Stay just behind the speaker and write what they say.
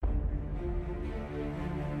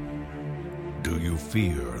Do you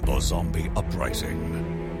fear the zombie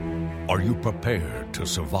uprising? Are you prepared to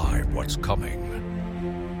survive what's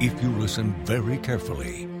coming? If you listen very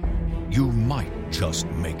carefully, you might just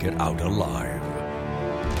make it out alive.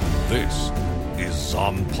 This is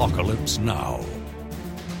Zompocalypse Now.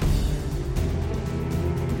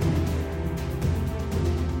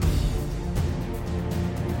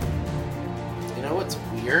 You know what's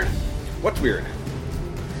weird? What's weird?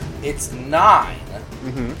 It's 9.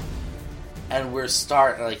 Mm-hmm. And we're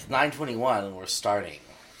starting, like 9:21, and we're starting.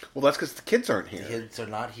 Well, that's because the kids aren't here. The kids are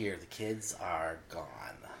not here. The kids are gone.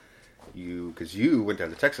 Because you went down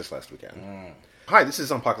to Texas last weekend. Hi, this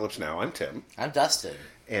is Apocalypse Now. I'm Tim. I'm Dustin.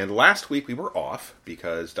 And last week we were off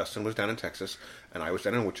because Dustin was down in Texas and I was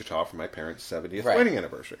down in Wichita for my parents' 70th wedding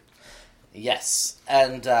anniversary. Yes.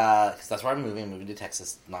 And cause that's where I'm moving to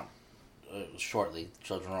Texas not shortly. The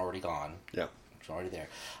children are already gone. Yeah. They're already there.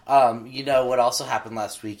 You know what also happened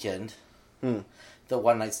last weekend? The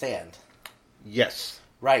one-night stand. Yes.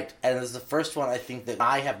 Right. And it was the first one I think that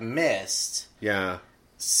I have missed. Yeah.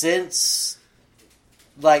 Since,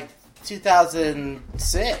 like,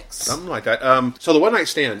 2006. Something like that. So the One Night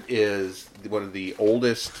Stand is one of the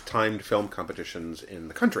oldest timed film competitions in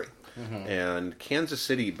the country. Mm-hmm. And Kansas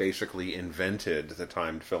City basically invented the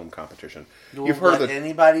timed film competition. You've heard of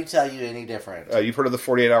anybody tell you any different? You've heard of the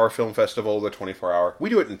 48-hour film festival, the 24-hour. We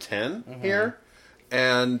do it in 10 here,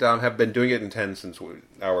 and have been doing it in 10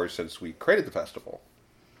 hours since we created the festival.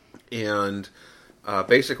 And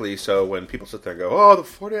basically, so when people sit there and go, "Oh, the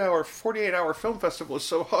 48-hour film festival is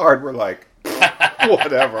so hard," we're like,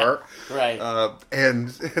 whatever, right?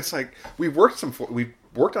 And it's like we've worked on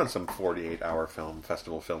some 48-hour film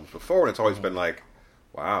festival films before, and it's always been like,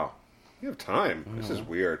 "Wow, you have time. This is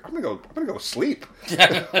weird. I'm gonna go sleep.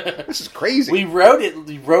 This is crazy." We wrote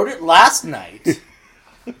it last night,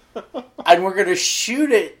 and we're gonna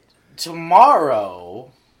shoot it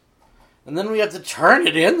tomorrow. And then we have to turn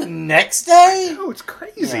it in the next day? Oh, it's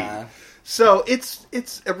crazy. Yeah. So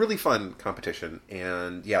it's a really fun competition.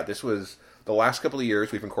 And yeah, this was the last couple of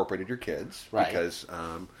years we've incorporated your kids. Right. Because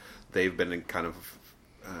they've been kind of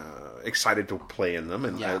excited to play in them.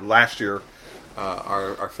 And last year,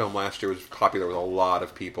 our film last year was popular with a lot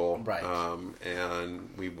of people. Right.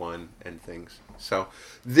 And we won and things. So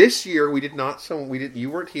this year we did not.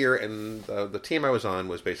 You weren't here, and the team I was on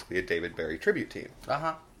was basically a David Barry tribute team.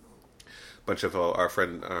 Uh-huh. Bunch of our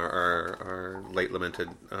friend, our late lamented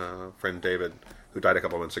friend David, who died a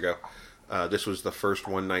couple months ago. This was the first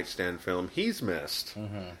one night stand film he's missed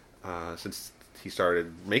since he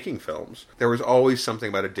started making films. There was always something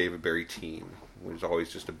about a David Barry team. It was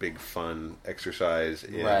always just a big fun exercise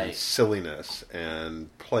in silliness and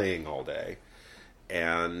playing all day.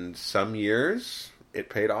 And some years it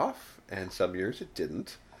paid off, and some years it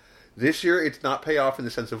didn't. This year it's not pay off in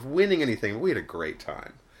the sense of winning anything, but we had a great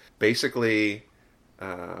time. Basically,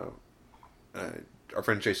 our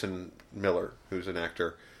friend Jason Miller, who's an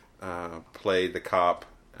actor, played the cop,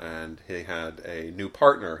 and he had a new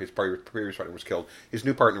partner. His previous partner was killed. His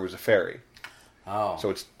new partner was a fairy. Oh.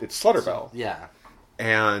 So it's Slutterbell. Yeah.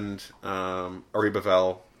 And Ari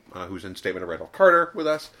Bavell, who's in Statement of Randolph Carter with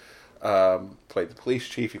us, played the police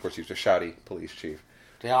chief. Of course, he was a shouty police chief.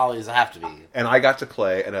 They always have to be. And I got to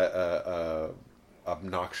play an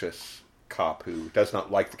obnoxious cop who does not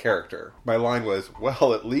like the character. My line was,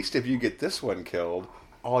 "Well, at least if you get this one killed,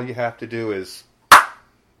 all you have to do is..."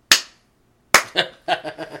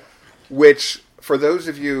 Which, for those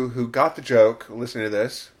of you who got the joke listening to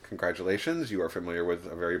this, congratulations, you are familiar with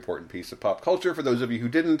a very important piece of pop culture. For those of you who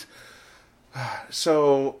didn't,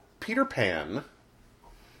 so Peter Pan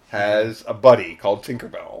has a buddy called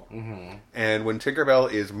Tinkerbell. And when Tinkerbell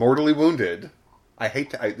is mortally wounded, I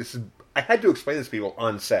had to explain this to people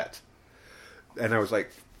on set. And I was like,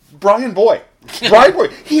 Brian Boy,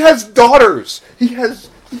 he has daughters. He has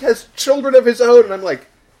children of his own. And I'm like,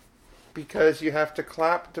 because you have to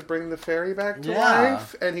clap to bring the fairy back to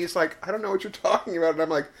life? And he's like, I don't know what you're talking about. And I'm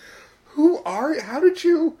like, who are you? How did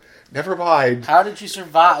you... Never mind. How did you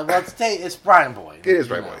survive? Well, it's Brian Boy. It is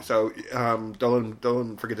Brian Boy. So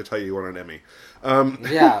don't forget to tell you won an Emmy.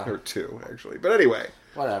 Or 2, actually. But anyway...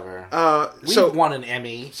 Whatever. We won an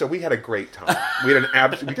Emmy. So we had a great time. We had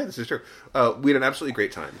this is true. We had an absolutely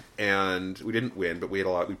great time, and we didn't win, but we had a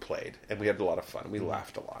lot. We played, and we had a lot of fun. We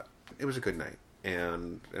laughed a lot. It was a good night,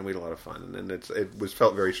 and we had a lot of fun. And it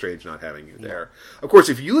felt very strange not having you there. Of course,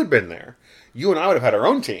 if you had been there, you and I would have had our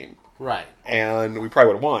own team, right? And we probably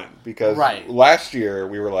would have won because last year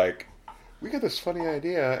we were like, we got this funny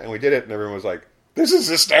idea, and we did it, and everyone was like, this is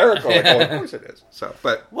hysterical. Like, well, of course it is. So,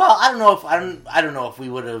 but I don't know if we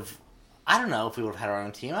would have. I don't know if we would have had our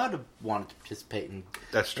own team. I would have wanted to participate in.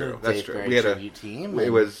 That's true. the That's Dave true. Barry We had tribute team. we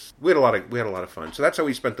had a lot of fun. So that's how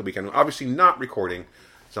we spent the weekend. Obviously, not recording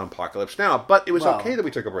Zompocalypse Now, but it was okay that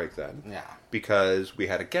we took a break then. Yeah. Because we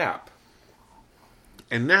had a gap.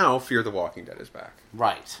 And now Fear the Walking Dead is back.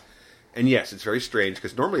 Right. And yes, it's very strange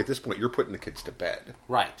because normally at this point you're putting the kids to bed.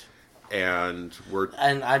 Right. And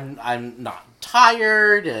I'm not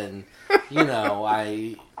tired, and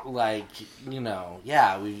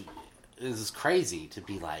this is crazy to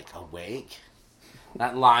be like awake,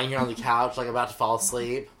 not lying here on the couch like about to fall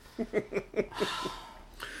asleep.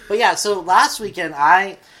 But yeah, so last weekend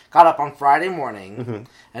I got up on Friday morning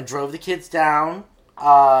and drove the kids down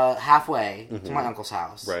halfway to my uncle's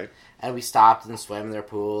house. Right. And we stopped and swam in their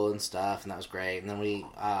pool and stuff, and that was great. And then we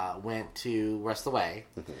went to Rest the Way.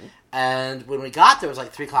 And when we got there, it was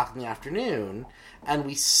like 3 o'clock in the afternoon, and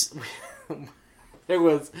there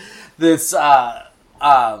was this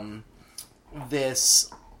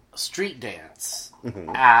this street dance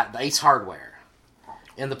at the Ace Hardware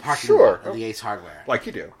in the parking lot of the Ace Hardware, like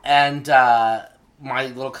you do. And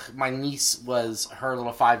my niece was her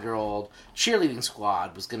little 5-year-old cheerleading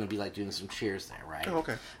squad was going to be like doing some cheers there, right? Oh,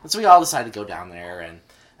 okay. And so we all decided to go down there,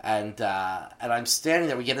 and I'm standing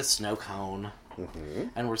there. We get a snow cone,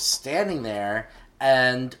 and we're standing there,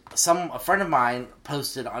 and a friend of mine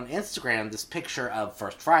posted on Instagram this picture of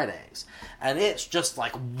First Fridays, and it's just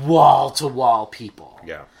like wall to wall people.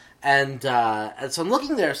 Yeah. And so I'm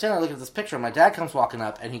looking there, standing there looking at this picture, and my dad comes walking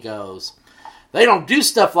up, and he goes, "They don't do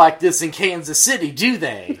stuff like this in Kansas City, do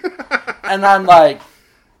they?" And I'm like,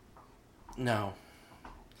 No,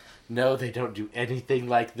 they don't do anything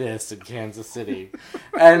like this in Kansas City.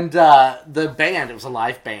 And the band, it was a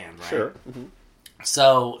live band, right? Sure.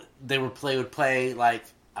 So they would play like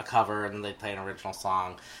a cover, and then they'd play an original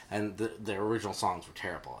song, and their original songs were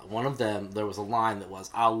terrible. And one of them, there was a line that was,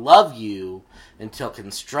 "I'll love you until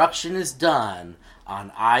construction is done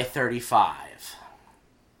on I-35."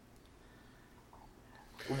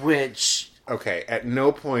 Which... Okay, at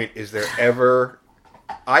no point is there ever...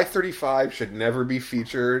 I-35 should never be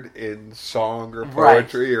featured in song or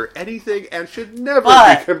poetry or anything, and should never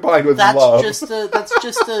be combined with love. That's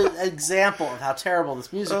just an example of how terrible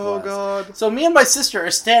this music was. Oh, God. So me and my sister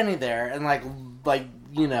are standing there, and like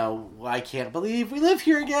I can't believe we live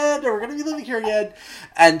here again, or we're going to be living here again.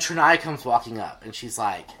 And Trinai comes walking up, and she's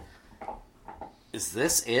like, "Is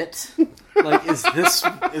this it? Like, is this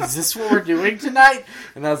what we're doing tonight?"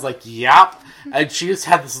 And I was like, "Yep." And she just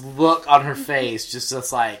had this look on her face,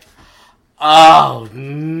 just like, "Oh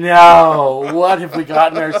no, what have we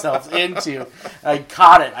gotten ourselves into?" I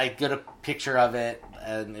caught it. I got a picture of it,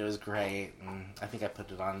 and it was great. And I think I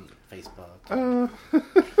put it on Facebook.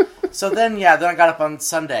 So then I got up on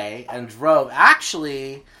Sunday and drove.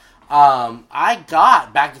 Actually, I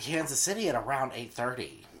got back to Kansas City at around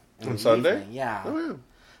 8:30 on Sunday. Evening. Yeah. Oh, yeah.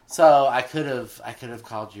 So I could have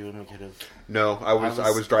called you, and we could have. No, I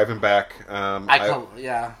was driving back.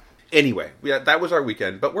 Anyway, that was our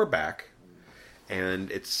weekend, but we're back,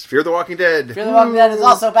 and it's Fear the Walking Dead. Fear the Walking Dead is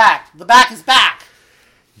also back. The back is back,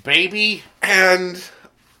 baby. And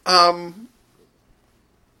I'm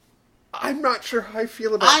not sure how I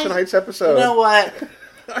feel about tonight's episode. You know what?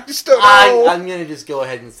 I just don't know. I'm gonna just go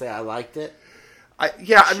ahead and say I liked it. I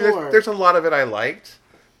mean, there's a lot of it I liked,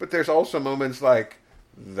 but there's also moments like,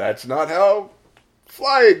 that's not how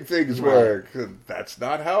flying things work, and that's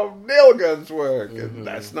not how nail guns work, and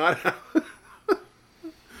that's not how...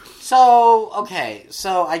 So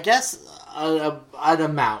I guess an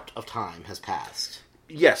amount of time has passed.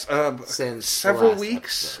 Yes, since several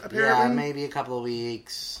weeks, episode. apparently. Yeah, maybe a couple of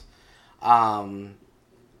weeks. And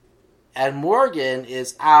Morgan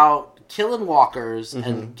is out killing walkers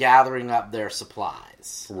and gathering up their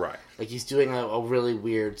supplies. Right. Like he's doing a really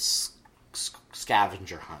weird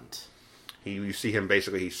scavenger hunt. You see him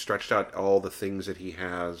basically. He stretched out all the things that he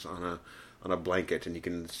has on a blanket, and you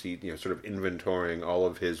can see sort of inventorying all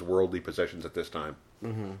of his worldly possessions at this time.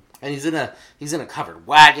 Mm-hmm. And he's in a covered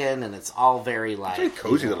wagon, and it's all very like it's a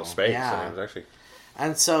cozy little space. Yeah. Actually.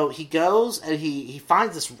 And so he goes and he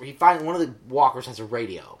finds one of the walkers has a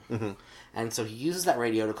radio, and so he uses that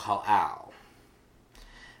radio to call Al.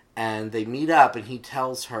 And they meet up, and he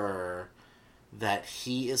tells her that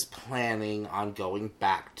he is planning on going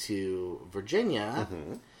back to Virginia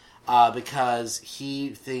because he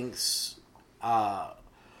thinks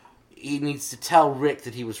he needs to tell Rick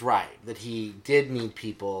that he was right, that he did need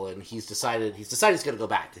people, and he's decided he's going to go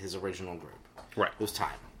back to his original group. Right. It was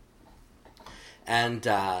time. And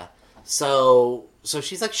so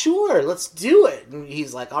she's like, "Sure, let's do it." And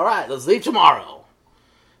he's like, "All right, let's leave tomorrow."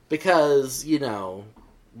 Because,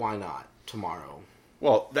 why not tomorrow?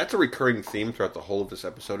 Well, that's a recurring theme throughout the whole of this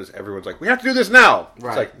episode. Is everyone's like, "We have to do this now." Right.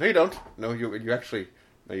 It's like, no, you don't. No, you actually.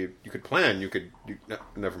 No, you could plan. No,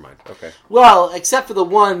 never mind. Okay. Well, except for the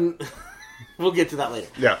one. We'll get to that later.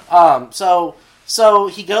 Yeah. So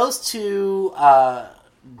he goes to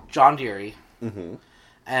John Deary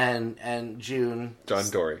and June. John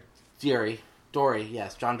Dory. Dory,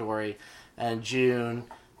 yes, John Dory, and June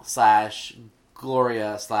 /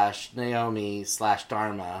 Gloria / Naomi /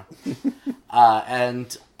 Dharma,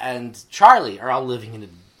 and Charlie are all living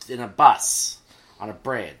in a bus on a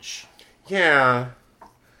bridge. Yeah,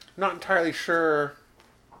 not entirely sure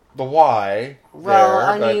the why.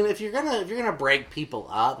 Well, mean, if you're gonna break people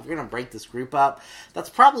up, if you're gonna break this group up, that's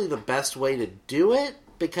probably the best way to do it,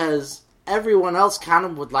 because everyone else kind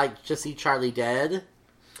of would like to see Charlie dead.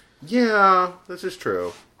 Yeah, this is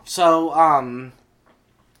true. So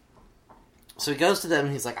he goes to them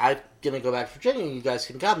and he's like, I'm gonna go back to Virginia, you guys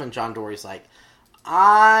can come. And John Dory's like,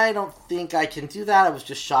 I don't think I can do that. I was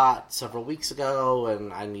just shot several weeks ago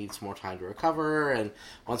and I need some more time to recover. And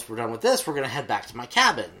once we're done with this, we're gonna head back to my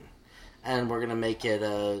cabin. And we're gonna make it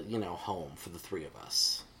a, home for the three of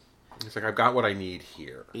us. He's like, I've got what I need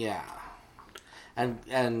here. Yeah. And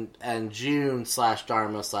June /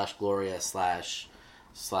 Dharma / Gloria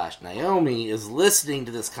 / Naomi is listening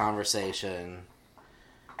to this conversation,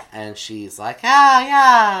 and she's like,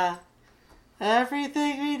 yeah,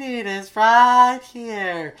 everything we need is right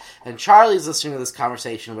here. And Charlie's listening to this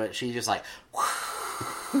conversation, but she's just like,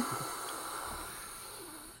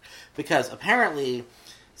 because apparently,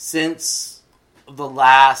 since the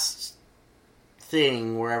last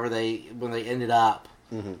thing, when they ended up,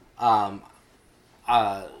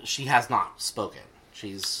 she has not spoken.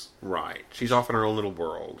 She's right. She's off in her own little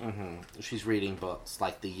world. Mm-hmm. She's reading books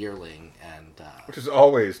like The Yearling, and which is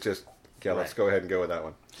always just let's right. go ahead and go with that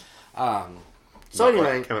one. So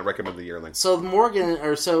anyway, I cannot recommend The Yearling. So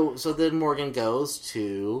then Morgan goes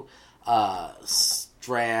to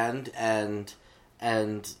Strand and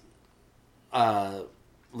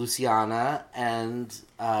Luciana and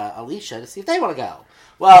Alicia to see if they want to go.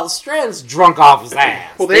 Well, Strand's drunk off his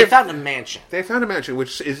ass. Well, they found a mansion. They found a mansion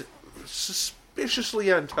which is suspiciously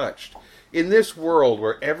untouched. In this world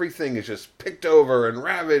where everything is just picked over and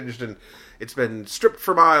ravaged and it's been stripped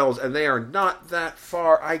for miles, and they are not that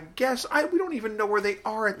far. I guess we don't even know where they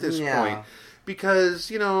are at this point. Because,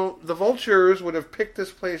 the vultures would have picked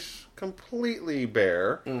this place completely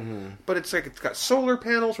bare. Mm-hmm. But it's got solar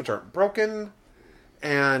panels which aren't broken.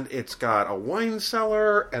 And it's got a wine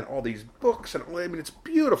cellar and all these books. And it's a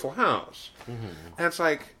beautiful house. Mm-hmm. And it's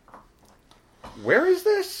like, where is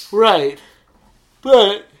this? Right.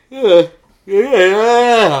 But, yeah.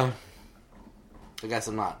 I guess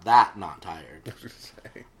I'm not tired.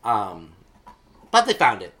 But they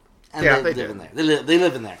found it. And they live in there. They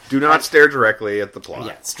live in there. Do not stare directly at the plot.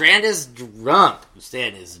 Yeah, Strand is drunk. He's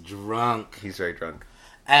very drunk.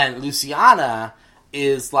 And Luciana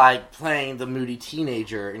is playing the moody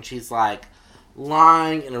teenager, and she's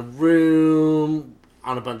lying in a room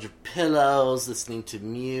on a bunch of pillows, listening to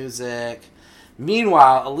music.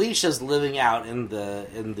 Meanwhile, Alicia's living out in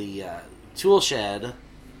the tool shed,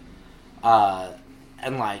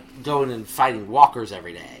 and going and fighting walkers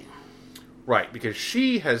every day. Right, because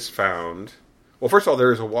she has found. Well, first of all,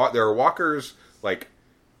 there are walkers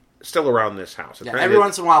still around this house. Yeah, every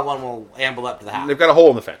once in a while, one will amble up to the house. They've got a hole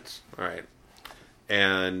in the fence. All right.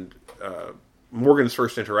 And Morgan's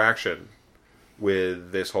first interaction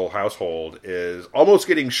with this whole household is almost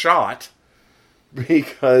getting shot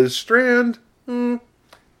because Strand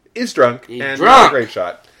is drunk. Not a great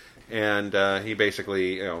shot. And he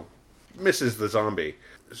basically, misses the zombie.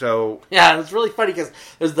 So yeah, it's really funny because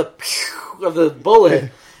there's the pew of the bullet,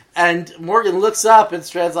 and Morgan looks up and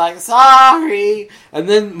Strand's like, sorry! And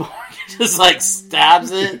then Morgan just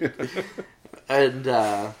stabs it. And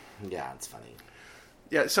yeah, it's funny.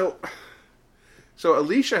 Yeah, so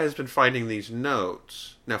Alicia has been finding these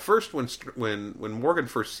notes. Now, first, when Morgan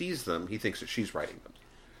first sees them, he thinks that she's writing them,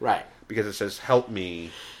 right? Because it says "Help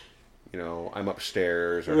me," I'm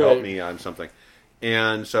upstairs, or "Help me," I'm something.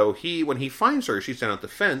 And so when he finds her, she's down at the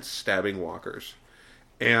fence stabbing walkers,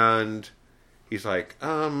 and he's like, "So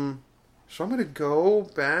I'm going to go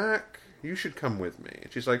back. You should come with me."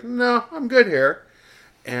 And she's like, "No, I'm good here."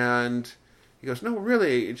 And he goes, "No,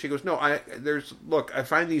 really?" And she goes, "No, I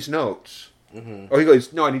find these notes." Mm-hmm. Oh, he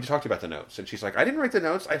goes, "No, I need to talk to you about the notes." And she's like, "I didn't write the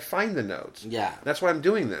notes. I find the notes. Yeah. That's why I'm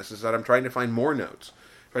doing this, is that I'm trying to find more notes,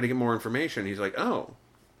 trying to get more information." He's like, "Oh,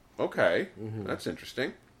 okay. Mm-hmm. That's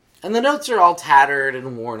interesting." And the notes are all tattered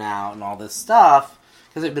and worn out and all this stuff,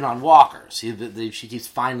 because they've been on walkers. She keeps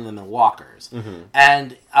finding them in walkers,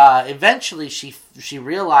 and eventually she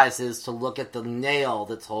realizes to look at the nail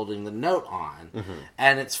that's holding the note on,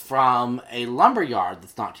 and it's from a lumberyard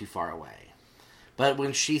that's not too far away. But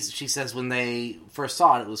when she says when they first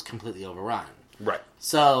saw it, it was completely overrun. Right.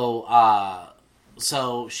 So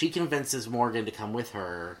so she convinces Morgan to come with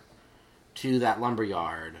her to that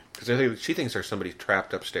lumberyard. Because she thinks there's somebody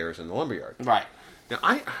trapped upstairs in the lumberyard. Right. Now,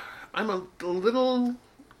 I'm a little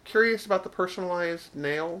curious about the personalized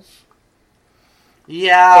nails.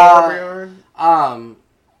 Yeah.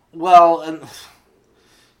 Well, and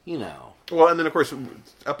you know. Well, and then of course,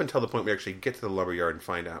 up until the point we actually get to the lumberyard and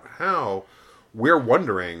find out how, we're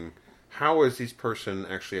wondering how is this person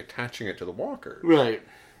actually attaching it to the walker? Right.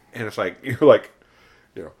 And it's like you're like,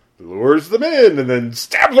 lures them in and then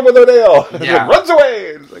stabs them with a nail and then runs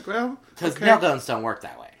away. And it's like, well, because nail guns don't work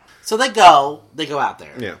that way. So they go out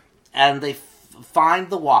there. Yeah. And they find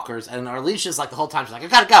the walkers, and Alicia's like the whole time, she's like, I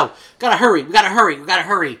gotta go. Gotta hurry. We gotta hurry.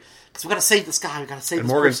 Because we gotta save this guy. We gotta save this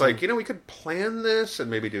Morgan's person. like, we could plan this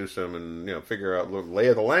and maybe do some and, figure out the lay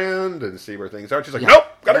of the land and see where things are. She's like, nope,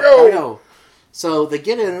 gotta go. So they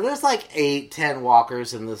get in, and there's like 8-10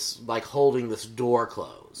 walkers in this, like, holding this door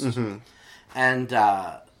closed. Mm-hmm.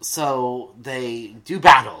 And, so they do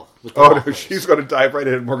battle with the walkers. No, she's going to dive right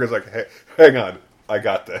in. And Morgan's like, hey, hang on, I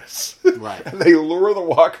got this. Right. And they lure the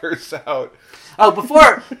walkers out. Oh,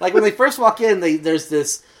 before, like, when they first walk in, there's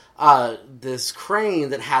this crane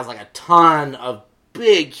that has, like, a ton of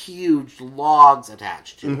big, huge logs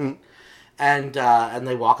attached to it. And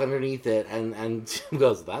they walk underneath it, and Jim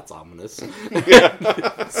goes, that's ominous.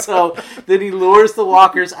 So then he lures the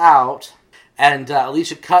walkers out, and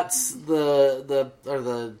Alicia cuts the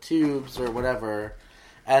tubes or whatever,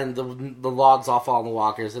 and the logs all fall on the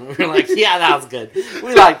walkers, and we're like, yeah, that was good.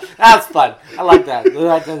 That's fun. I like that.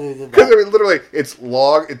 Because literally, it's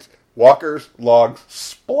walkers, logs,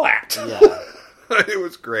 splat. Yeah. It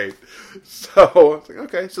was great. So, it's like,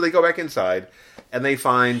 okay, so they go back inside, and they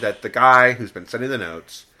find that the guy who's been sending the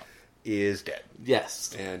notes is dead.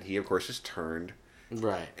 Yes. And he, of course, is turned.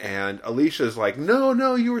 Right. And Alicia's like, no,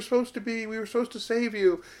 we were supposed to save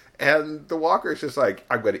you. And the walker's just like,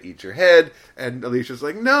 I'm going to eat your head. And Alicia's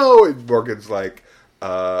like, no. And Morgan's like,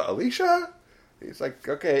 Alicia? He's like,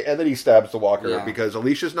 okay. And then he stabs the walker because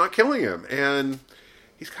Alicia's not killing him. And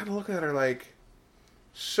he's kind of looking at her like,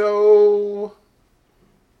 so,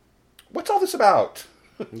 what's all this about?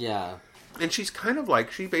 Yeah. And she's kind of like,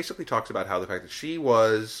 she basically talks about how the fact that she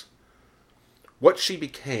was what she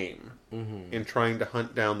became in trying to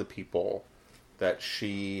hunt down the people that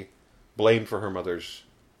she blamed for her mother's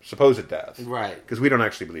supposed death. Right. Because we don't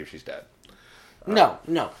actually believe she's dead. No.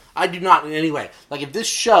 I do not in any way. Like, if this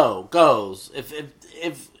show goes, if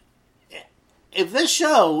this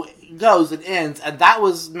show goes and ends, and that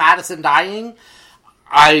was Madison dying,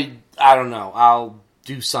 I don't know. I'll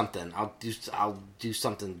do something. I'll do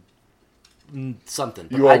something.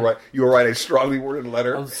 But you will write a strongly worded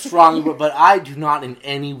letter. But I do not in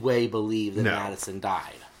any way believe that Madison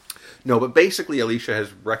died. No, but basically Alicia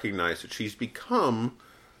has recognized that she's become,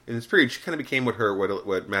 in this period, she kind of became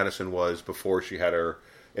what Madison was before she had her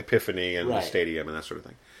epiphany in the stadium and that sort of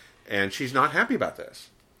thing. And she's not happy about this.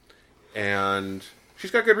 And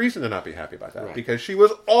she's got good reason to not be happy about that. Because she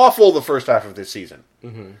was awful the first half of this season.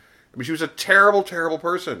 Mm-hmm. I mean, she was a terrible, terrible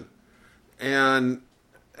person. And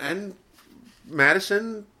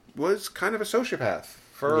Madison was kind of a sociopath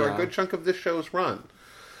for a good chunk of this show's run.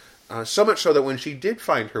 So much so that when she did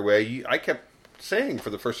find her way, I kept saying for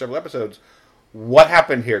the first several episodes, what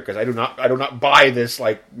happened here? Because I do not buy this,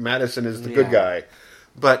 like, Madison is the good guy.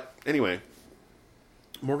 But anyway,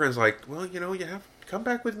 Morgan's like, well, you have to come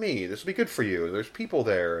back with me. This will be good for you. There's people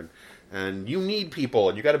there, and you need people,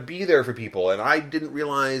 and you got to be there for people. And I didn't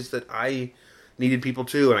realize that I needed people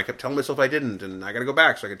too, and I kept telling myself I didn't, and I got to go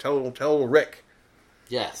back so I could tell Rick.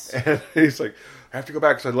 Yes. And he's like, I have to go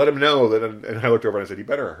back, so I let him know that. And I looked over and I said, "You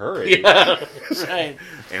better hurry." Yeah, right.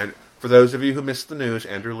 And for those of you who missed the news,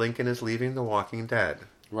 Andrew Lincoln is leaving The Walking Dead.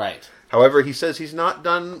 Right. However, he says he's not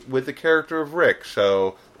done with the character of Rick,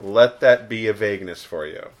 so let that be a vagueness for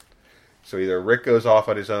you. So either Rick goes off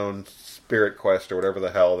on his own spirit quest or whatever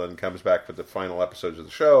the hell, then comes back for the final episodes of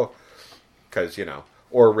the show, because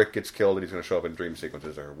or Rick gets killed and he's going to show up in dream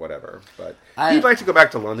sequences or whatever. But he'd like to go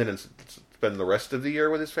back to London and spend the rest of the year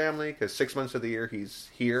with his family, because 6 months of the year he's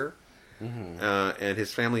here. Mm-hmm. And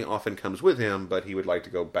his family often comes with him, but he would like to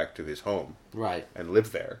go back to his home. Right. And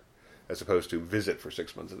live there, as opposed to visit for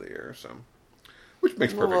 6 months of the year. So, which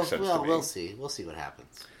makes perfect sense to me. We'll see. We'll see what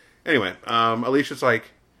happens. Anyway, Alicia's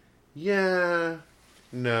like, yeah,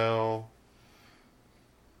 no.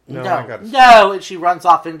 No, I got it. No, and she runs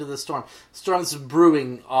off into the storm. Storm's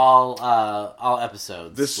brewing all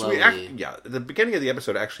episodes. The beginning of the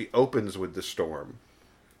episode actually opens with the storm,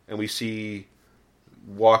 and we see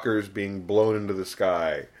walkers being blown into the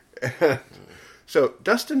sky. So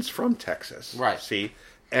Dustin's from Texas, right? See,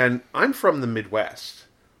 and I'm from the Midwest,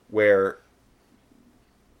 where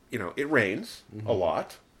it rains a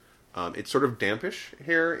lot. It's sort of dampish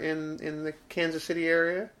here in the Kansas City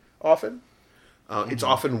area often. It's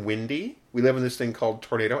often windy. We live in this thing called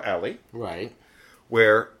Tornado Alley. Right.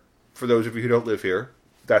 Where, for those of you who don't live here,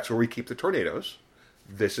 that's where we keep the tornadoes.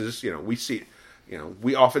 This is, we see,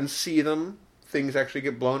 we often see them. Things actually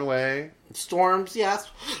get blown away. Storms, yes.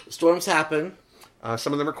 Storms happen.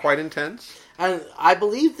 Some of them are quite intense. And I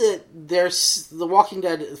believe that there's The Walking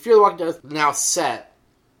Dead, Fear the Walking Dead is now set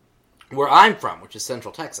where I'm from, which is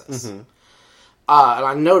Central Texas. Mm-hmm. And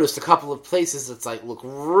I noticed a couple of places that's look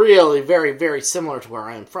really very, very similar to where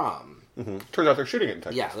I am from. Mm-hmm. Turns out they're shooting it in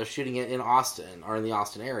Texas. Yeah, they're shooting it in Austin, or in the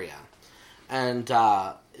Austin area. And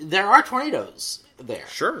there are tornadoes there.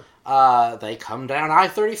 Sure. They come down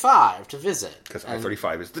I-35 to visit. Because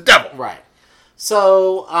I-35 is the devil. Right.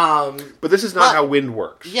 So, but this is not how wind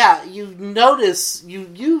works. Yeah, you notice,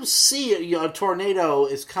 you see a tornado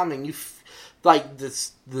is coming.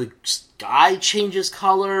 The sky changes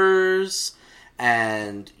colors,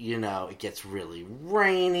 and, it gets really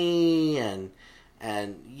rainy, and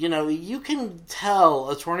you can tell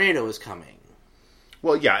a tornado is coming.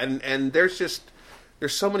 Well, yeah, and there's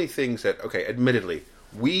so many things that, okay, admittedly,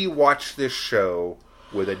 we watch this show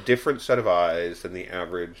with a different set of eyes than the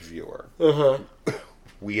average viewer. Uh-huh.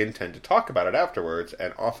 We intend to talk about it afterwards,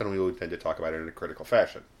 and often we will intend to talk about it in a critical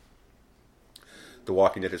fashion. The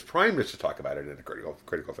Walking Dead has primed us to talk about it in a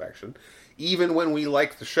critical fashion. Even when we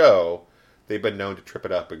like the show, they've been known to trip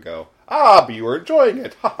it up and go, but you were enjoying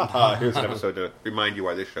it. Ha ha ha. Here's an episode to remind you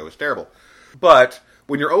why this show is terrible. But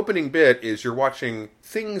when your opening bit is you're watching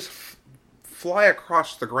things fly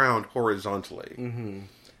across the ground horizontally, mm-hmm.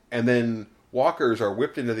 and then walkers are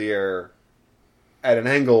whipped into the air at an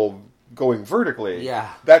angle going vertically.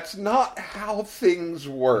 Yeah. That's not how things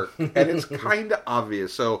work. And it's kind of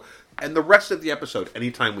obvious. So, and the rest of the episode,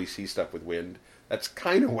 anytime we see stuff with wind, that's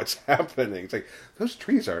kind of what's happening. It's like, those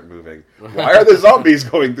trees aren't moving. Why are the zombies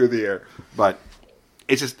going through the air? But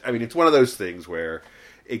it's just, it's one of those things where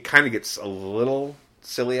it kind of gets a little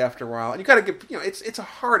silly after a while. And you got to get, it's a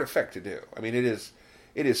hard effect to do.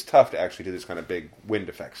 It is tough to actually do this kind of big wind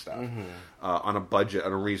effect stuff mm-hmm. On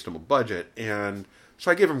a reasonable budget. And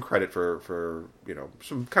so I give him credit for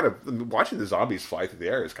some kind of, watching the zombies fly through the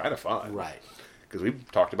air is kind of fun. Right. Because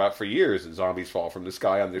we've talked about for years that zombies fall from the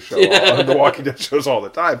sky on this show, on the Walking Dead shows all the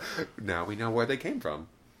time. Now we know where they came from.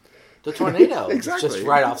 The tornado. Exactly. Just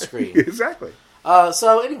right off screen. Exactly.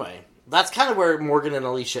 So anyway, that's kind of where Morgan and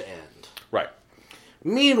Alicia end. Right.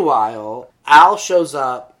 Meanwhile, Al shows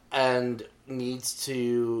up and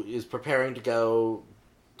is preparing to go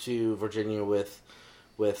to Virginia with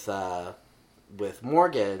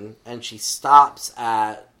Morgan, and she stops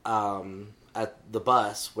at the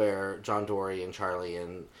bus where John Dorie and Charlie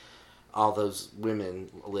and all those women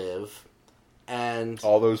live, and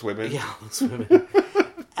all those women, yeah, all those women,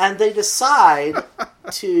 and they decide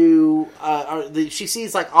to. She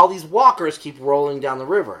sees all these walkers keep rolling down the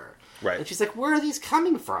river, right? And she's like, "Where are these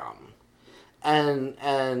coming from?"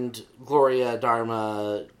 And Gloria,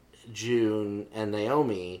 Dharma, June, and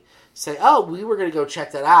Naomi say, "Oh, we were going to go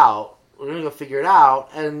check that out. We're going to go figure it out."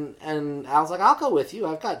 And Al's like, "I'll go with you.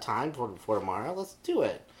 I've got time for tomorrow. Let's do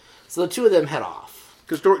it." So the two of them head off.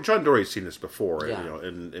 Because John Dorie's seen this before, yeah.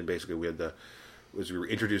 and basically we were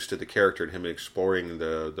introduced to the character and him exploring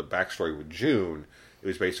the backstory with June. It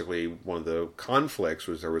was basically one of the conflicts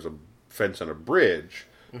was there was a fence on a bridge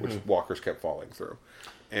which mm-hmm. walkers kept falling through.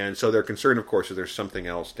 And so their concern, of course, is there's something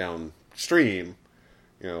else downstream,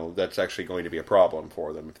 that's actually going to be a problem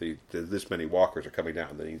for them. If this many walkers are coming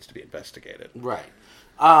down, that needs to be investigated. Right.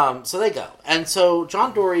 So they go. And so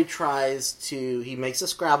John Dorie he makes a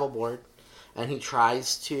Scrabble board, and he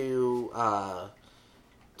tries to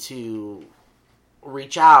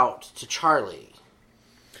reach out to Charlie.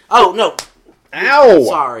 Oh, no. Ow!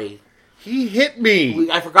 Sorry. He hit me.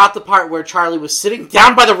 I forgot the part where Charlie was sitting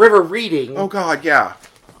down by the river reading. Oh, God, yeah.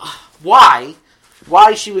 Why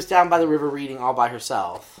she was down by the river reading all by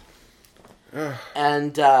herself.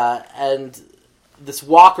 and this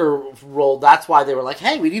walker rolled. That's why they were like,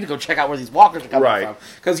 "Hey, we need to go check out where these walkers are coming from."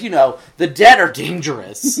 Because the dead are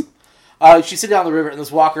dangerous. She's sitting down the river, and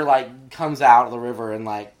this walker comes out of the river and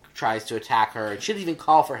tries to attack her, and she didn't even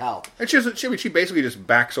call for help. And she basically just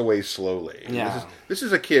backs away slowly. Yeah. This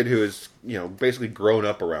is a kid who is, basically grown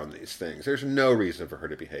up around these things. There's no reason for her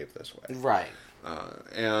to behave this way. Right.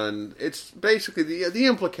 And it's basically the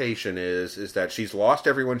implication is that she's lost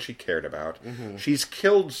everyone she cared about. Mm-hmm. She's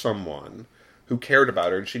killed someone who cared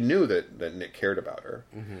about her, and she knew that Nick cared about her.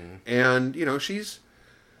 Mm-hmm. And she's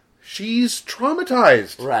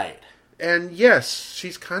traumatized. Right. And yes,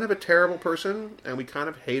 she's kind of a terrible person, and we kind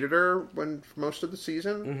of hated her for most of the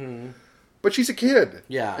season. Mm-hmm. But she's a kid.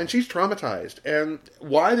 Yeah. And she's traumatized. And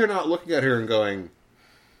why they're not looking at her and going,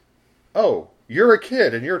 oh, you're a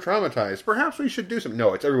kid and you're traumatized. Perhaps we should do something.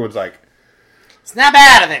 No, everyone's like, snap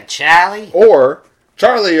out of it, Charlie. Or,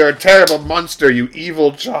 Charlie, you're a terrible monster, you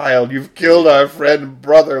evil child. You've killed our friend,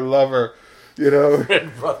 brother, lover.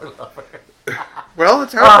 Friend, brother, lover. Well,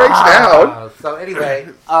 that's how it breaks down. So anyway,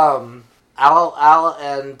 Al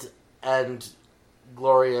and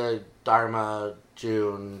Gloria, Dharma,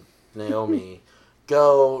 June, Naomi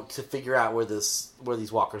go to figure out where these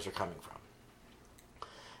walkers are coming from.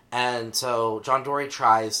 And so John Dorie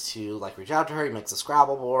tries to reach out to her. He makes a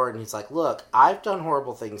Scrabble board, and he's like, "Look, I've done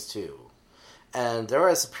horrible things too, and there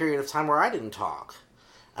was a period of time where I didn't talk,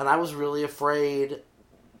 and I was really afraid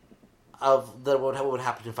of what would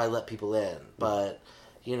happen if I let people in. But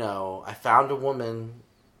I found a woman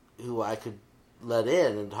who I could let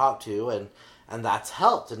in and talk to, and that's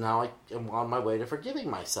helped. And now I am on my way to forgiving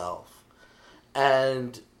myself."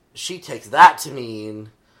 And she takes that to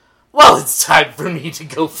mean, well, it's time for me to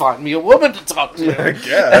go find me a woman to talk to. I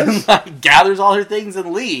guess. And gathers all her things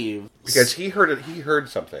and leaves. Because he heard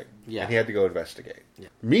something. Yeah. And he had to go investigate. Yeah.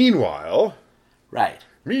 Meanwhile,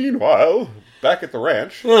 back at the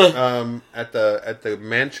ranch, at the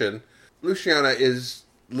mansion, Luciana is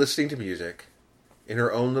listening to music in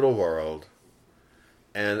her own little world,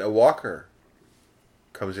 and a walker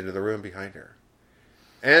comes into the room behind her.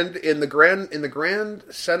 And in the grand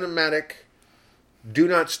cinematic, do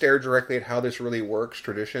not stare directly at how this really works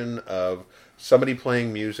tradition of somebody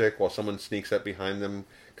playing music while someone sneaks up behind them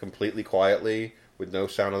completely quietly with no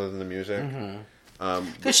sound other than the music.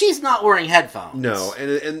 Because she's not wearing headphones. No,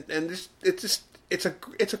 and it's a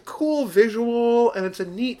cool visual and it's a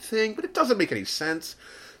neat thing, but it doesn't make any sense.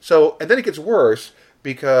 So, and then it gets worse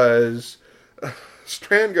because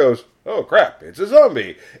Strand goes, "Oh crap, it's a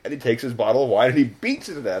zombie," and he takes his bottle of wine and he beats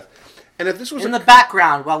it to death. And if this was in the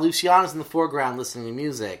background, while Luciana's in the foreground listening to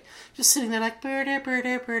music, just sitting there like, and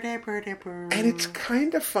it's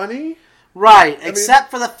kind of funny, right?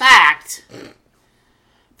 Except for the fact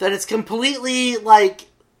that it's completely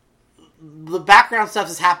the background stuff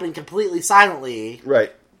is happening completely silently,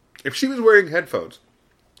 right? If she was wearing headphones,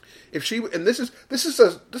 and this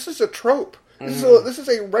is a trope. This is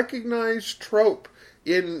a recognized trope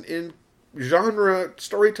in genre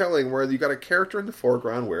storytelling where you got a character in the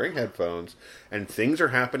foreground wearing headphones and things are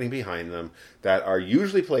happening behind them that are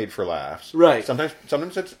usually played for laughs. Right. Sometimes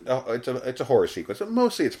it's a horror sequence, but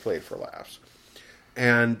mostly it's played for laughs.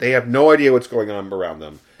 And they have no idea what's going on around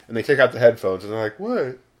them. And they take out the headphones and they're like,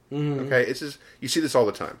 "What?" Mm-hmm. Okay, you see this all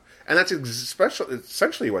the time. And that's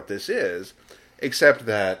essentially what this is, except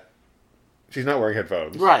that she's not wearing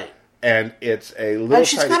headphones. Right. And it's a little. And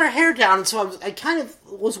she's got her hair down, and so I kind of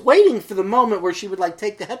was waiting for the moment where she would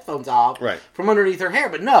take the headphones off from underneath her hair,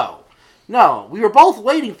 but no, we were both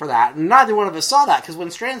waiting for that, and neither one of us saw that because when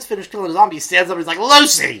Strand's finished killing the zombie, he stands up and he's like,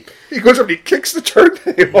 "Lucy!" He goes up and he kicks the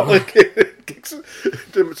turntable, and kicks it,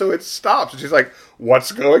 so it stops, and she's like,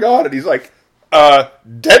 "What's going on?" And he's like,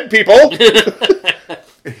 "Dead people."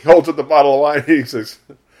 He holds up the bottle of wine, and he says,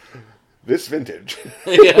 "This vintage."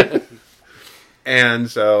 Yeah. And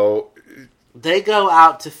so they go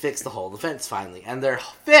out to fix the hole in the fence finally, and their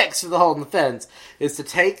fix for the hole in the fence is to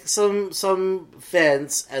take some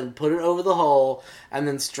fence and put it over the hole, and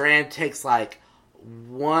then Strand takes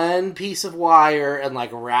one piece of wire and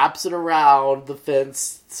wraps it around the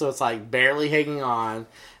fence so it's barely hanging on.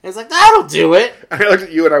 And it's that'll do it. I looked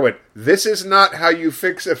at you and I went, "This is not how you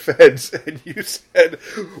fix a fence." And you said,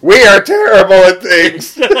 "We are terrible at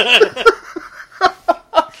things."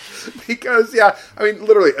 Because,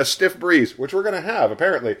 literally, a stiff breeze, which we're going to have,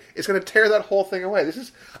 apparently, is going to tear that whole thing away.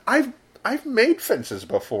 I've made fences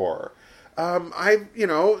before. You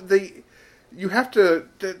have to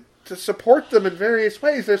support them in various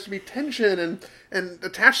ways. There's to be tension and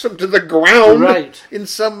attach them to the ground in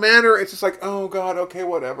some manner. It's just oh, God, okay,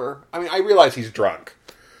 whatever. I realize he's drunk,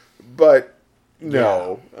 but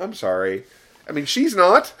no, yeah. I'm sorry. She's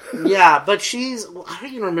not. Yeah, but I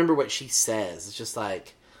don't even remember what she says. It's just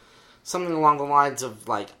something along the lines of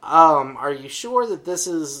are you sure that this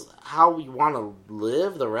is how we want to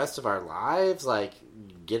live the rest of our lives?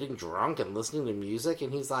 getting drunk and listening to music,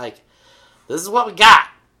 and he's like, this is what we got.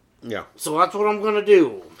 Yeah. So that's what I'm going to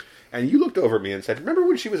do. And you looked over at me and said, remember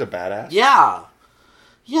when she was a badass? Yeah.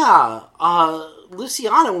 Yeah.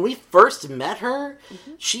 Luciana, when we first met her,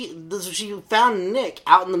 she found Nick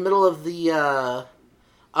out in the middle of the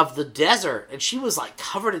desert, and she was, like,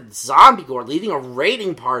 covered in zombie gore, leading a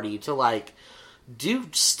raiding party to, like, do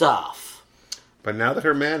stuff. But now that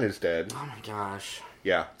her man is dead... Oh, my gosh.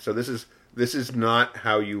 Yeah, so this is not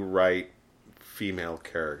how you write female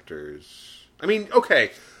characters. I mean,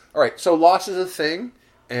 okay, all right. So loss is a thing,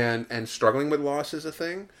 and struggling with loss is a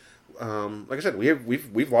thing. Like I said,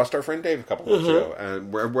 we've lost our friend Dave a couple months ago,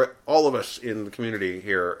 and we're all of us in the community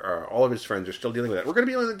here, all of his friends are still dealing with that. We're going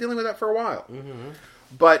to be dealing with that for a while.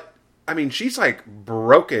 But I mean, she's like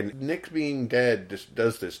broken. Nick being dead just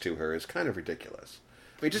does this to her is kind of ridiculous.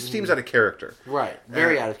 I mean, it just seems out of character. Right.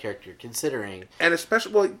 Very out of character, considering. And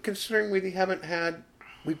especially, considering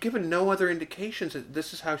we've given no other indications that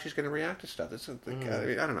this is how she's going to react to stuff. This is, I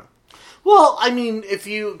don't know. Well, I mean,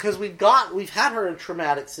 because we've had her in a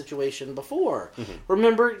traumatic situation before.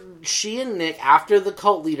 Remember, she and Nick, after the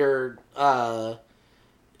cult leader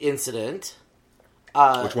incident.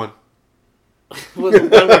 Which one? Was the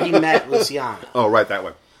one where he met Luciana. Oh, right, that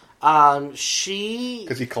one.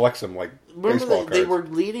 Because he collects them like remember baseball cards. They were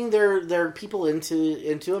leading their people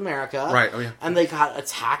into America, right? Oh yeah, and they got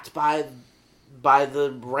attacked by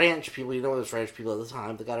the ranch people. You know, those ranch people at the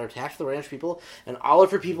time. They got attacked by the ranch people, and all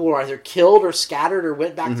of her people were either killed or scattered or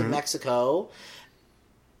went back to Mexico.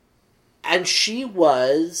 And she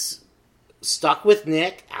was stuck with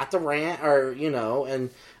Nick at the ranch, or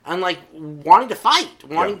and like wanting to fight, to,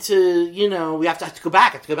 we have to go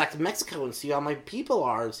back. I have to go back to Mexico and see how my people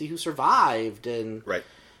are and see who survived. And, right.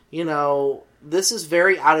 This is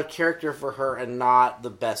very out of character for her and not the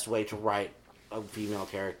best way to write a female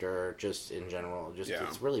character just in general.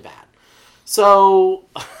 It's really bad. So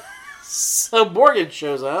Morgan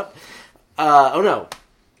shows up. Oh no.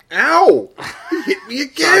 Ow! He hit me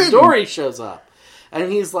again! John Dory shows up. And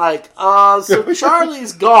he's like, so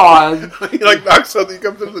Charlie's gone. He knocks on, he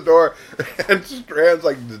comes into the door, and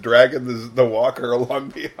Strand's dragging the walker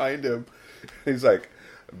along behind him. He's like,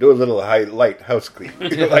 I'm doing a little light house clean.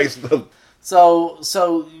 So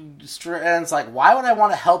Strand's like, why would I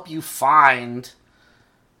want to help you find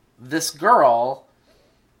this girl?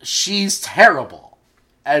 She's terrible.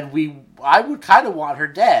 And I would kind of want her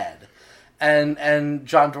dead. And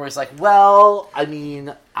John Dory's like, well, I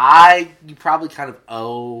mean, you probably kind of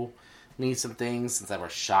owe me some things since I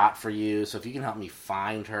was shot for you. So if you can help me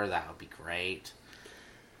find her, that would be great.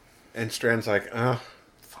 And Strand's like,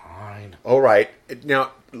 fine. All right.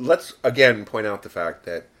 Now, let's again point out the fact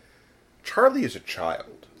that Charlie is a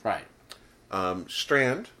child. Right.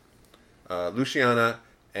 Strand, Luciana,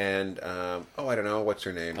 and, I don't know, what's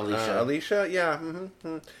her name? Alicia, yeah.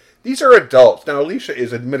 Mm-hmm. These are adults. Now, Alicia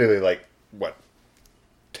is admittedly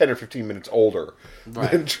 10 or 15 minutes older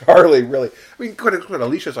than Charlie, really. I mean,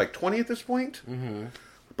 Alicia's 20 at this point. Mm-hmm.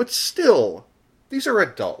 But still, these are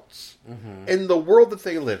adults in the world that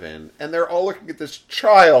they live in, and they're all looking at this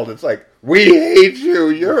child. It's like, we hate you.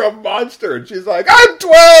 You're a monster. And she's like, I'm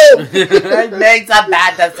 12. I made some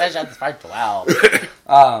bad decisions for 12.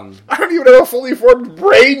 I don't even have a fully formed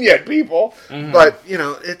brain yet, people. Mm-hmm. But,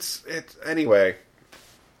 it's anyway.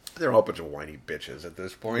 They're all a bunch of whiny bitches at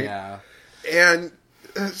this point. Yeah. And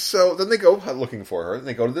so then they go looking for her, and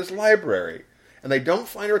they go to this library. And they don't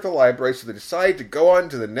find her at the library, so they decide to go on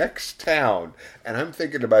to the next town. And I'm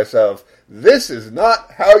thinking to myself, this is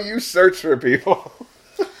not how you search for people.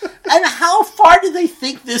 And how far do they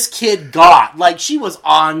think this kid got? She was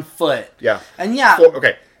on foot. Yeah. And yeah.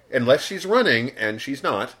 Okay, unless she's running, and she's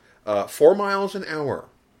not, 4 miles an hour.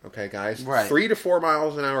 Okay, guys? Right. 3 to 4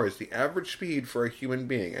 miles an hour is the average speed for a human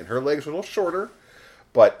being. And her legs are a little shorter.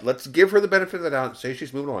 But let's give her the benefit of the doubt and say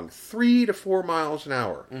she's moving along 3 to 4 miles an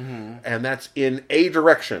hour. Mm-hmm. And that's in a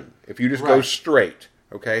direction, if you just go straight.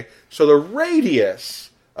 Okay? So the radius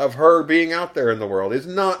of her being out there in the world is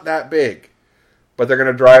not that big. But they're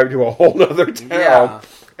going to drive to a whole other town. Yeah.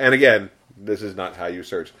 And again, this is not how you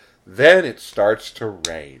search. Then it starts to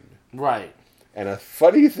rain. Right. And a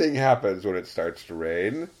funny thing happens when it starts to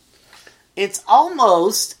rain. It's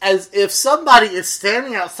almost as if somebody is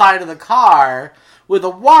standing outside of the car with a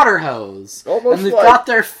water hose. Almost and they've got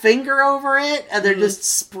their finger over it, and they're just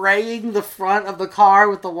spraying the front of the car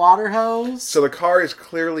with the water hose. So the car is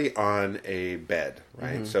clearly on a bed,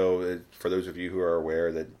 right? Mm-hmm. So for those of you who are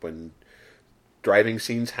aware that when driving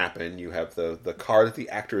scenes happen. You have the car that the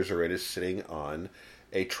actors are in is sitting on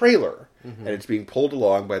a trailer, and it's being pulled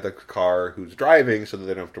along by the car who's driving, so that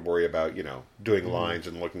they don't have to worry about doing lines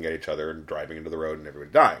and looking at each other and driving into the road and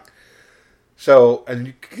everybody dying. So, and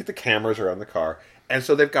you get the cameras around the car, and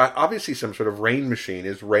so they've got obviously some sort of rain machine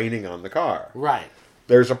is raining on the car. Right.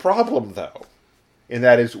 There's a problem though, and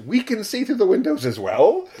that is we can see through the windows as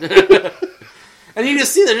well. And you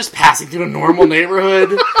just see they're just passing through a normal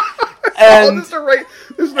neighborhood. And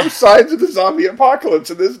there's no signs of the zombie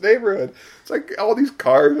apocalypse in this neighborhood. It's like all these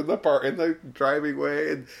cars in the driving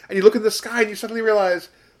way, and you look in the sky and you suddenly realize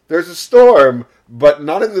there's a storm, but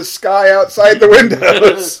not in the sky outside the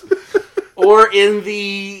windows. Or in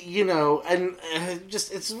the,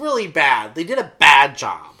 it's really bad. They did a bad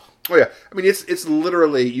job. Oh yeah, I mean it's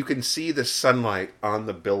literally, you can see the sunlight on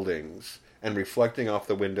the buildings and reflecting off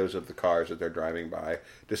the windows of the cars that they're driving by,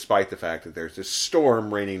 despite the fact that there's this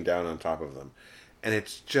storm raining down on top of them. And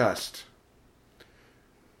it's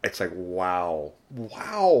like, wow,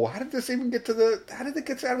 how did this even get how did it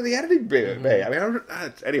get out of the editing bay? I mean,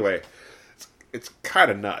 anyway, it's kind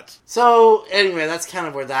of nuts. So, anyway, that's kind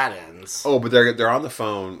of where that ends. Oh, but they're on the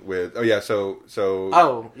phone with, so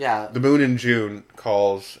oh, yeah. The Moon in June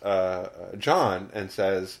calls John and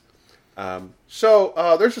says,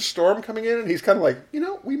 there's a storm coming in, and he's kind of like,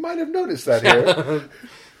 we might have noticed that here.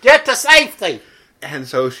 Get to safety! And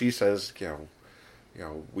so she says,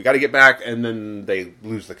 we got to get back, and then they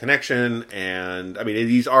lose the connection, and, I mean,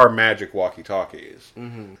 these are magic walkie-talkies.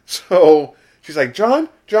 Mm-hmm. So she's like, John,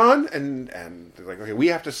 and they're like, okay, we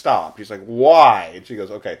have to stop. She's like, why? And she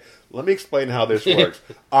goes, okay, let me explain how this works.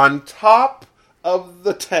 On top of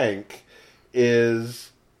the tank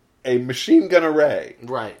is a machine gun array.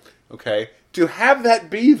 Right. Okay, to have that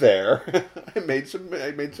be there, I made some,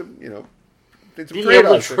 did some being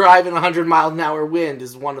able to drive in 100-mile-an-hour wind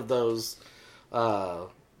is one of those.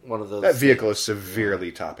 That vehicle is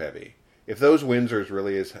severely top heavy. If those winds are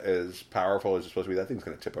really as powerful as it's supposed to be, that thing's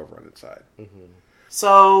going to tip over on its side. Mm-hmm.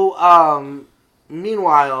 So,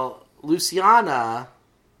 meanwhile, Luciana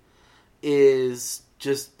is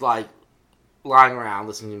just like lying around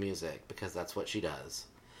listening to music because that's what she does.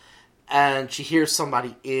 And she hears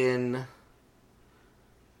somebody in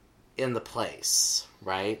the place,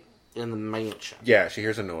 right? In the mansion. Yeah, she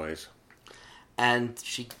hears a noise. And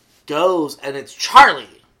she goes, and it's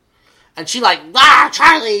Charlie. And she like,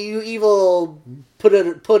 Charlie, you evil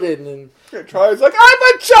puddin'. And yeah, Charlie's like, I'm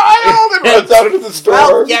a child! And runs out into the storm.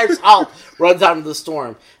 Well, yes, runs out into the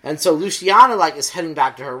storm. And so Luciana is heading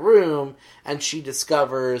back to her room, and she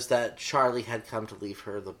discovers that Charlie had come to leave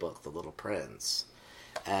her the book, The Little Prince.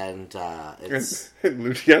 And it's... And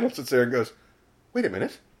Luciana sits there and goes, wait a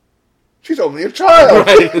minute. She's only a child!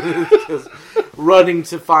 Right. Running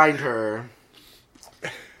to find her.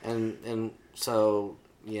 And so,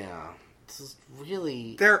 yeah. This is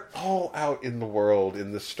really... They're all out in the world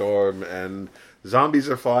in the storm, and zombies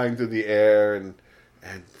are flying through the air, and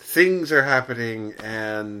things are happening,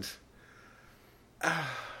 and...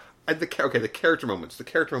 the character moments. The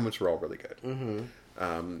character moments were all really good. Mm-hmm.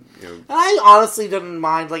 I honestly didn't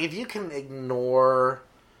mind, if you can ignore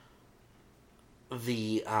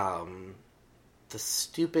the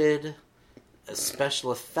stupid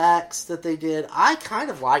special effects that they did, I kind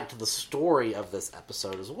of liked the story of this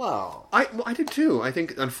episode as well. I did too. I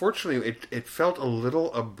think, unfortunately, it felt a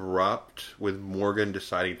little abrupt with Morgan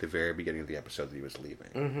deciding at the very beginning of the episode that he was leaving.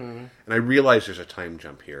 Mm-hmm. And I realize there's a time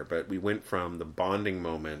jump here, but we went from the bonding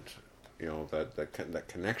moment, that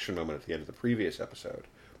connection moment at the end of the previous episode,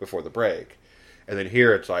 before the break, and then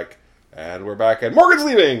here it's like, and we're back, and Morgan's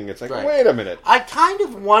leaving! It's like, right. Wait a minute. I kind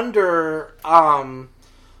of wonder, how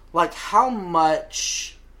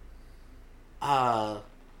much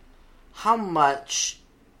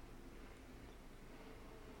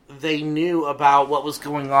they knew about what was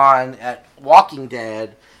going on at Walking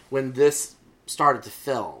Dead when this started to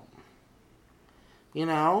film.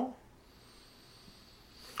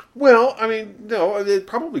 Well, I mean, no,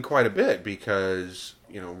 probably quite a bit, because,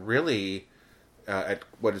 really, at,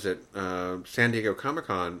 San Diego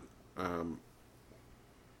Comic-Con,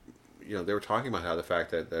 they were talking about how the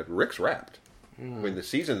fact that Rick's wrapped. I mean, the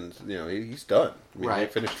season's, he's done. I mean, They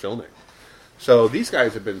finished filming. So these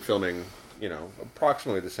guys have been filming,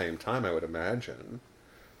 approximately the same time, I would imagine.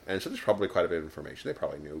 And so there's probably quite a bit of information. They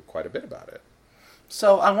probably knew quite a bit about it.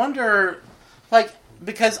 So I wonder,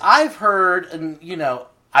 because I've heard, and,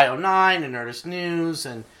 IO9 and Nerdist News,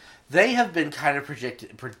 and they have been kind of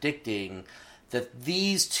predicting that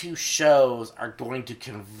these two shows are going to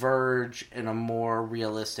converge in a more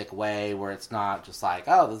realistic way, where it's not just like,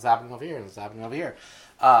 oh, this is happening over here, and this is happening over here,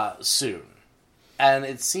 soon. And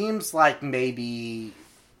it seems like maybe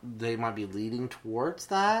they might be leading towards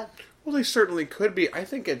that. Well, they certainly could be. I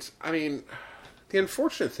think it's... I mean, the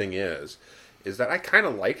unfortunate thing is that I kind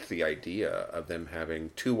of liked the idea of them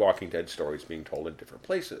having 2 Walking Dead stories being told in different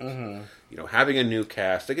places. Mm-hmm. You know, having a new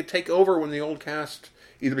cast. They could take over when the old cast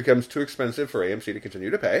either becomes too expensive for AMC to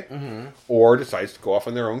continue to pay, or decides to go off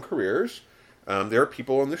on their own careers. There are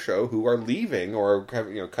people on the show who are leaving or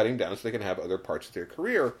cutting down so they can have other parts of their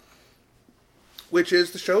career, which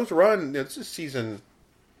is the show's run. This is season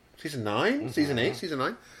 9, season 8, season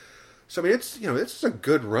 9. So I mean, it's a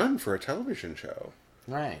good run for a television show,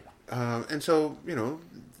 right? And so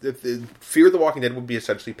the Fear the Walking Dead would be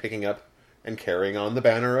essentially picking up and carrying on the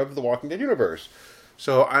banner of the Walking Dead universe.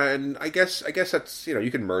 So I guess that's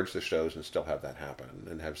you can merge the shows and still have that happen,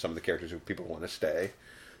 and have some of the characters who people want to stay,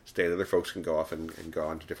 the other folks can go off and go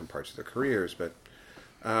on to different parts of their careers. But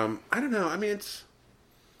I don't know. I mean, it's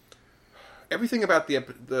everything about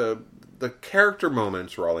the character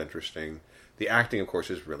moments were all interesting. The acting, of course,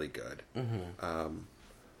 is really good. Mm-hmm.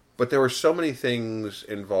 But there were so many things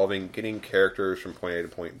involving getting characters from point A to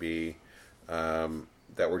point B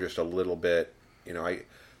that were just a little bit,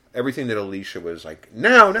 everything that Alicia was like,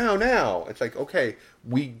 now. It's like, okay,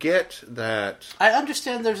 we get that. I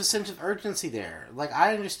understand there's a sense of urgency there. Like,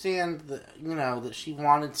 I understand that, that she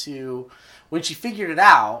wanted to, when she figured it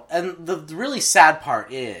out, and the really sad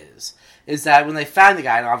part is that when they found the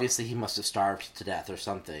guy, and obviously he must have starved to death or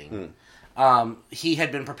something, he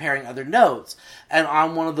had been preparing other notes, and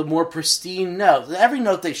on one of the more pristine notes, every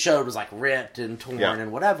note they showed was like ripped and torn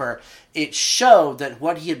and whatever, it showed that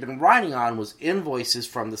what he had been writing on was invoices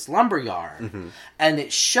from this lumberyard, and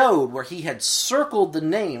it showed where he had circled the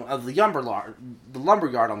name of the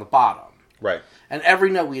lumberyard on the bottom. Right. And every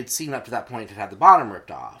note we had seen up to that point had the bottom ripped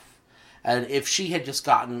off. And if she had just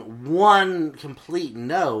gotten one complete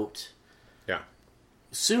note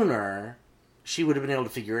sooner, she would have been able to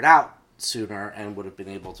figure it out sooner and would have been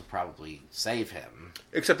able to probably save him.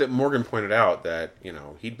 Except that Morgan pointed out that,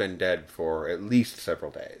 he'd been dead for at least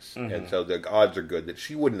several days. Mm-hmm. And so the odds are good that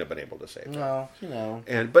she wouldn't have been able to save him. No,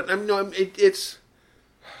 But it's...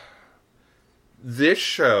 This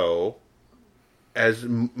show, as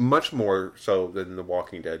much more so than The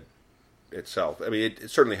Walking Dead itself, I mean,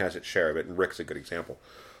 it certainly has its share of it, and Rick's a good example.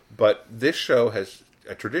 But this show has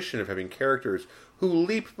a tradition of having characters who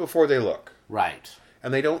leap before they look. Right.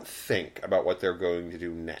 And they don't think about what they're going to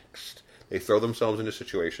do next. They throw themselves into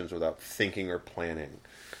situations without thinking or planning.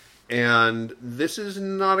 And this is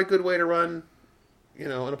not a good way to run,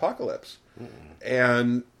 an apocalypse. Mm-mm.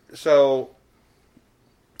 And so,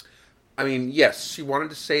 I mean, yes, she wanted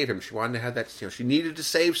to save him. She wanted to have that, she needed to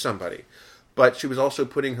save somebody. But she was also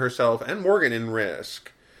putting herself and Morgan in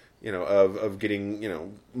risk, of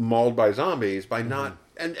getting, mauled by zombies by not...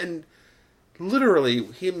 And literally,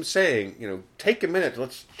 him saying, take a minute,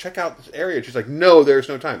 let's check out this area. And she's like, no, there's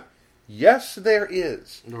no time. Yes, there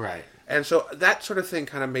is. Right. And so that sort of thing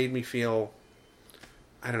kind of made me feel,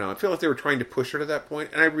 I don't know, I feel like they were trying to push her to that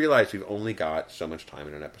point. And I realized we've only got so much time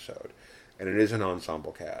in an episode. And it is an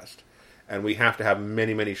ensemble cast. And we have to have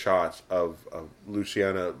many, many shots of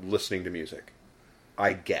Luciana listening to music,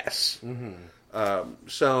 I guess. Mm-hmm.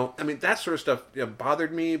 So, I mean, that sort of stuff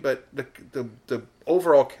bothered me, but the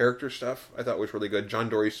overall character stuff I thought was really good. John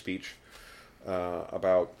Dory's speech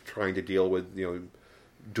about trying to deal with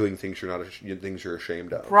doing things things you're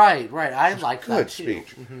ashamed of. Right. I like that too. Good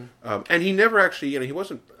speech. Mm-hmm. And he never actually he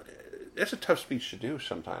wasn't. That's a tough speech to do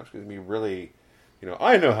sometimes because really,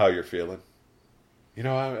 I know how you're feeling. I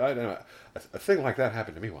don't know. A thing like that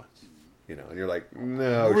happened to me once. And you're like,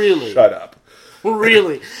 no, really? Shut up.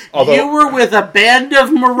 Really? You were with a band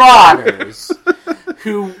of marauders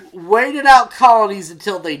who waited out colonies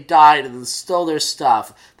until they died and then stole their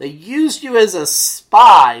stuff. They used you as a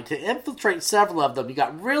spy to infiltrate several of them. You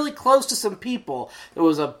got really close to some people. There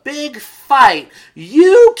was a big fight.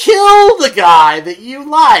 You killed the guy that you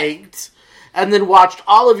liked and then watched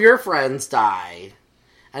all of your friends die.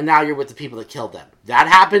 And now you're with the people that killed them. That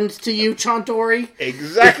happened to you, Chontori?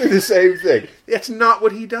 Exactly the same thing. That's not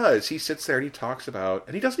what he does. He sits there and he talks about...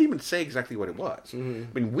 And he doesn't even say exactly what it was. Mm-hmm.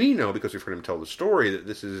 I mean, we know, because we've heard him tell the story, that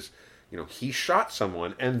this is... he shot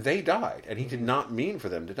someone and they died. And he did not mean for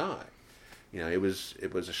them to die. It was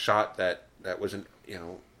a shot that wasn't,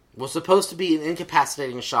 was supposed to be an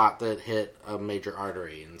incapacitating shot that hit a major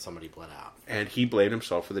artery and somebody bled out. And he blamed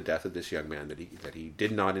himself for the death of this young man that he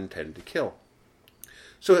did not intend to kill.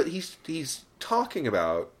 So he's talking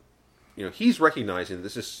about, he's recognizing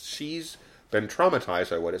she's been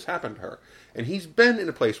traumatized by what has happened to her. And he's been in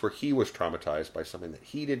a place where he was traumatized by something that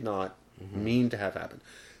he did not mean to have happen.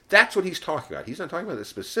 That's what he's talking about. He's not talking about the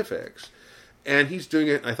specifics. And he's doing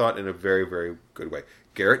it, I thought, in a very, very good way.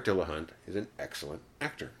 Garrett Dillahunt is an excellent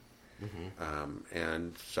actor.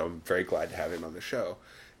 And so I'm very glad to have him on the show.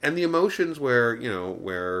 And the emotions where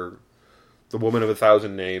the woman of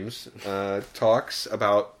 1,000 names talks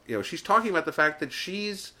about, she's talking about the fact that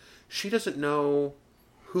she doesn't know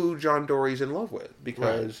who John Dory's in love with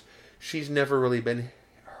because she's never really been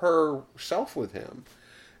herself with him.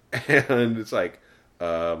 And it's like,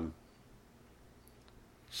 so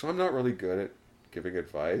I'm not really good at giving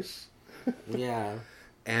advice. Yeah.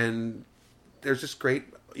 And there's this great,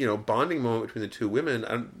 bonding moment between the two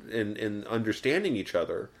women in understanding each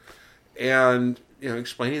other. And,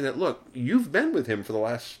 explaining that, look, you've been with him for the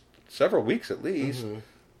last several weeks at least. Mm-hmm.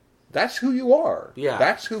 That's who you are. Yeah.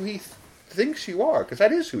 That's who he thinks you are, because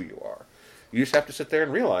that is who you are. You just have to sit there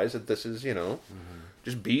and realize that this is,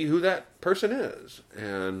 just be who that person is.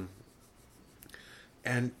 And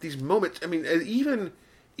these moments, I mean,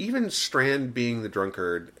 even Strand being the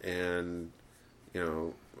drunkard and,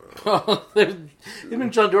 him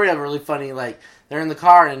and John Dory have a really funny, like, they're in the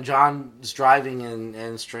car and John's driving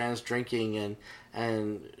and Strand's drinking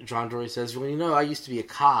and John Dory says, well, I used to be a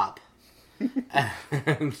cop.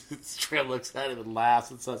 And Strand looks at him and laughs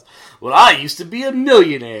and says, well, I used to be a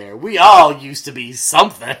millionaire. We all used to be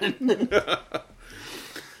something. And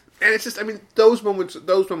it's just, I mean, those moments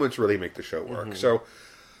really make the show work. Mm-hmm. So,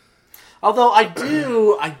 although I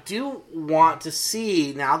do want to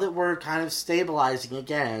see, now that we're kind of stabilizing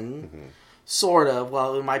again, sort of.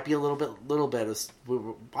 Well, it might be a little bit.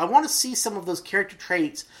 I want to see some of those character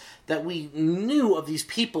traits that we knew of these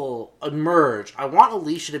people emerge. I want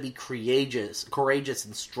Alicia to be courageous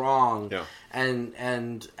and strong,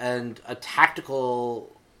 and a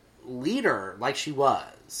tactical leader like she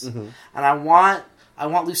was. Mm-hmm. And I want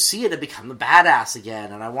Lucia to become the badass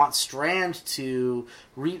again, and I want Strand to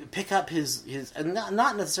pick up his and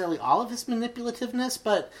not necessarily all of his manipulativeness,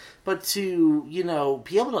 but to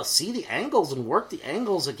be able to see the angles and work the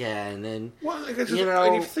angles again. And if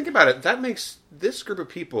you think about it, that makes this group of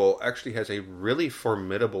people actually has a really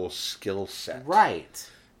formidable skill set, right?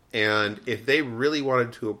 And if they really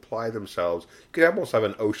wanted to apply themselves, you could almost have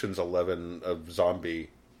an Ocean's 11 of zombie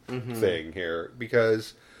thing here,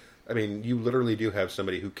 because I mean, you literally do have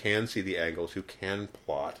somebody who can see the angles, who can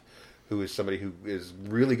plot, who is somebody who is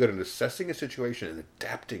really good at assessing a situation and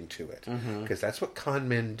adapting to it, because that's what con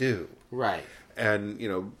men do, right? And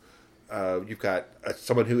you've got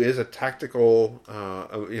someone who is a tactical,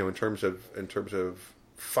 in terms of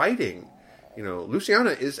fighting.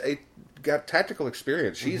 Luciana got tactical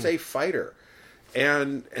experience. She's a fighter,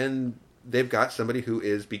 and they've got somebody who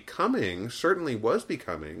certainly was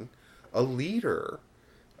becoming a leader.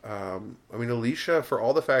 Alicia, for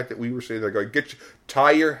all the fact that we were sitting there going, tie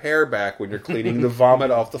your hair back when you're cleaning the vomit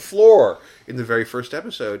off the floor in the very first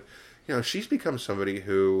episode, she's become somebody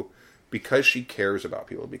who, because she cares about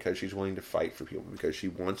people, because she's willing to fight for people, because she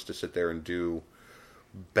wants to sit there and do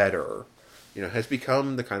better, has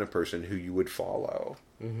become the kind of person who you would follow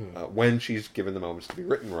when she's given the moments to be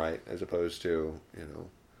written right, as opposed to,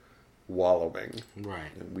 wallowing. Right.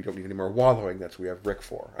 And we don't need any more wallowing. That's what we have Rick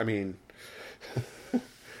for. I mean...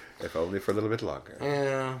 If only for a little bit longer.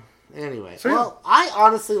 Yeah. Anyway. So, I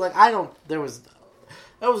honestly, there was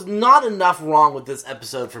not enough wrong with this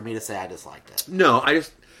episode for me to say I disliked it. No, I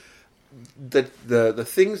just... The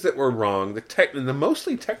things that were wrong, the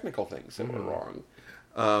mostly technical things that were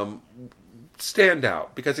wrong, stand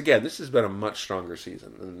out. Because, again, this has been a much stronger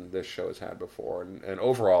season than this show has had before. And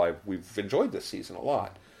overall, we've enjoyed this season a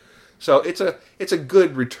lot. So, it's a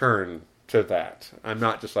good return to that. I'm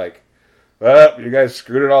not just like... you guys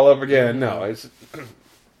screwed it all up again. No, it's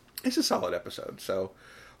a solid episode. So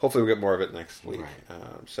hopefully we'll get more of it next week. Right.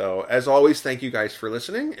 So as always, thank you guys for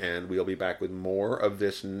listening, and we'll be back with more of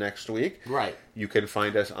this next week. Right. You can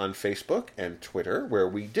find us on Facebook and Twitter, where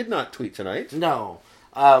we did not tweet tonight. No,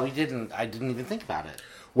 we didn't. I didn't even think about it.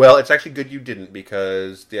 Well, it's actually good you didn't,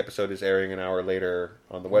 because the episode is airing an hour later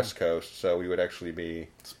on the West Coast, so we would actually be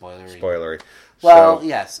spoilery. Well,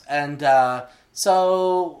 yes, and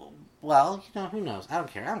so... Well, who knows? I don't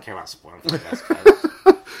care. I don't care about spoilers.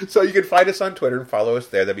 So you can find us on Twitter and follow us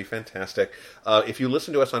there. That'd be fantastic. If you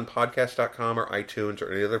listen to us on podcast.com or iTunes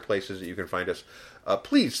or any other places that you can find us,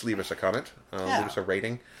 please leave us a comment. Leave us a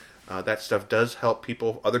rating. That stuff does help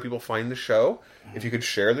other people find the show. If you could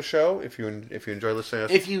share the show, if you enjoy listening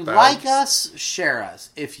to us. If you like us, share us.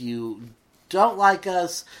 If you don't like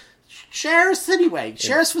us, share us anyway.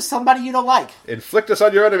 Share us with somebody you don't like. Inflict us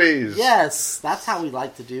on your enemies. Yes, that's how we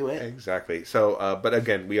like to do it. Exactly. So, but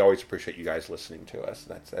again, we always appreciate you guys listening to us.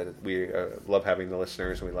 We love having the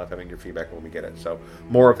listeners, and we love having your feedback when we get it. So,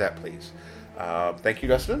 more of that, please. Thank you,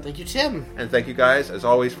 Dustin. Thank you, Tim. And thank you guys, as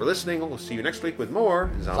always, for listening. We'll see you next week with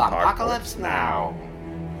more Zompocalypse Now.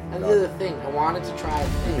 And the other thing, I wanted to try a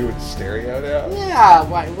thing. Do it stereo now? Yeah,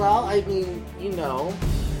 well, I mean,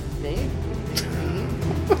 maybe.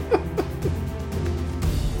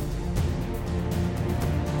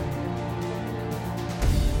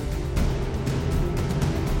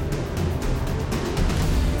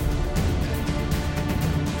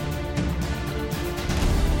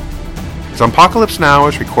 Zompocalypse Now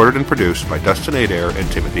is recorded and produced by Dustin Adair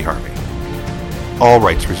and Timothy Harvey. All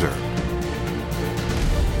rights reserved.